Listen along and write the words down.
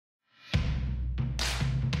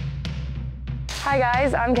Hi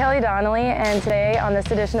guys, I'm Kelly Donnelly, and today on this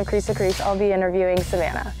edition of Crease to Crease, I'll be interviewing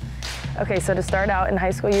Savannah. Okay, so to start out, in high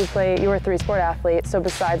school you were a three-sport athlete, so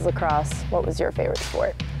besides lacrosse, what was your favorite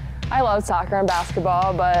sport? I love soccer and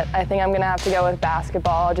basketball, but I think I'm gonna have to go with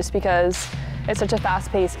basketball just because it's such a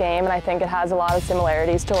fast-paced game and I think it has a lot of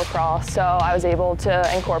similarities to lacrosse, so I was able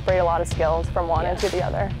to incorporate a lot of skills from one into the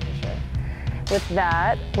other. With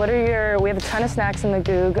that, we have a ton of snacks in the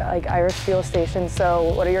Goog, like Irish fuel station,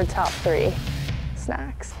 so what are your top 3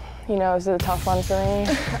 snacks? You know, this is a tough one for me.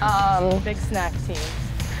 Big snack team.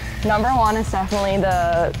 Number 1 is definitely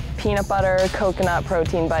the peanut butter coconut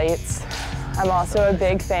protein bites. I'm also a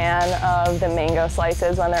big fan of the mango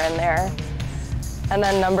slices when they're in there. And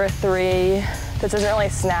then number 3, this isn't really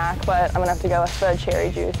a snack, but I'm gonna have to go with the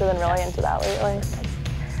cherry juice. I've been really into that lately.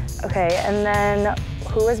 Okay, and then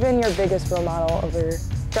who has been your biggest role model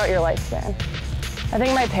throughout your lifespan? I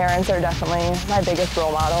think my parents are definitely my biggest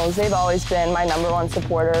role models. They've always been my #1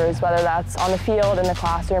 supporters, whether that's on the field, in the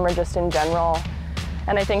classroom, or just in general.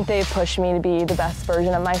 And I think they've pushed me to be the best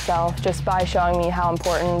version of myself just by showing me how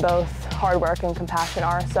important both hard work and compassion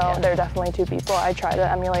are. So they're definitely 2 people I try to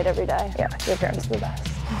emulate every day. Yeah, your parents are the best.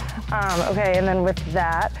 Okay, and then with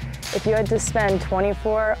that, if you had to spend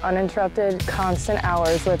 24 uninterrupted, constant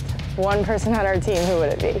hours with one person on our team, who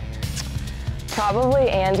would it be? Probably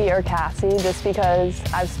Andy or Cassie, just because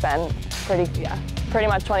I've spent pretty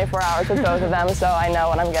much 24 hours with both of them, so I know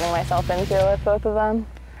what I'm getting myself into with both of them.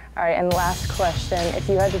 All right, and last question, if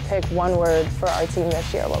you had to pick one word for our team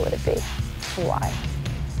this year, what would it be? Why?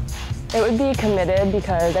 It would be committed,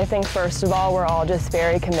 because I think first of all, we're all just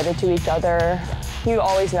very committed to each other. You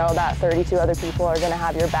always know that 32 other people are gonna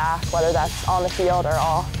have your back, whether that's on the field or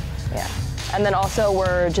off. Yeah. And then also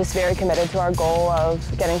we're just very committed to our goal of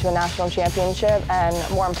getting to a national championship, and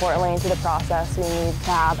more importantly to the process we need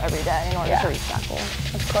to have every day in order to reach that goal.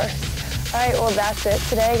 Of course. All right, well that's it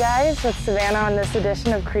today, guys, with Savannah on this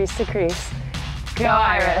edition of Crease to Crease. Go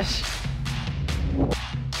Irish!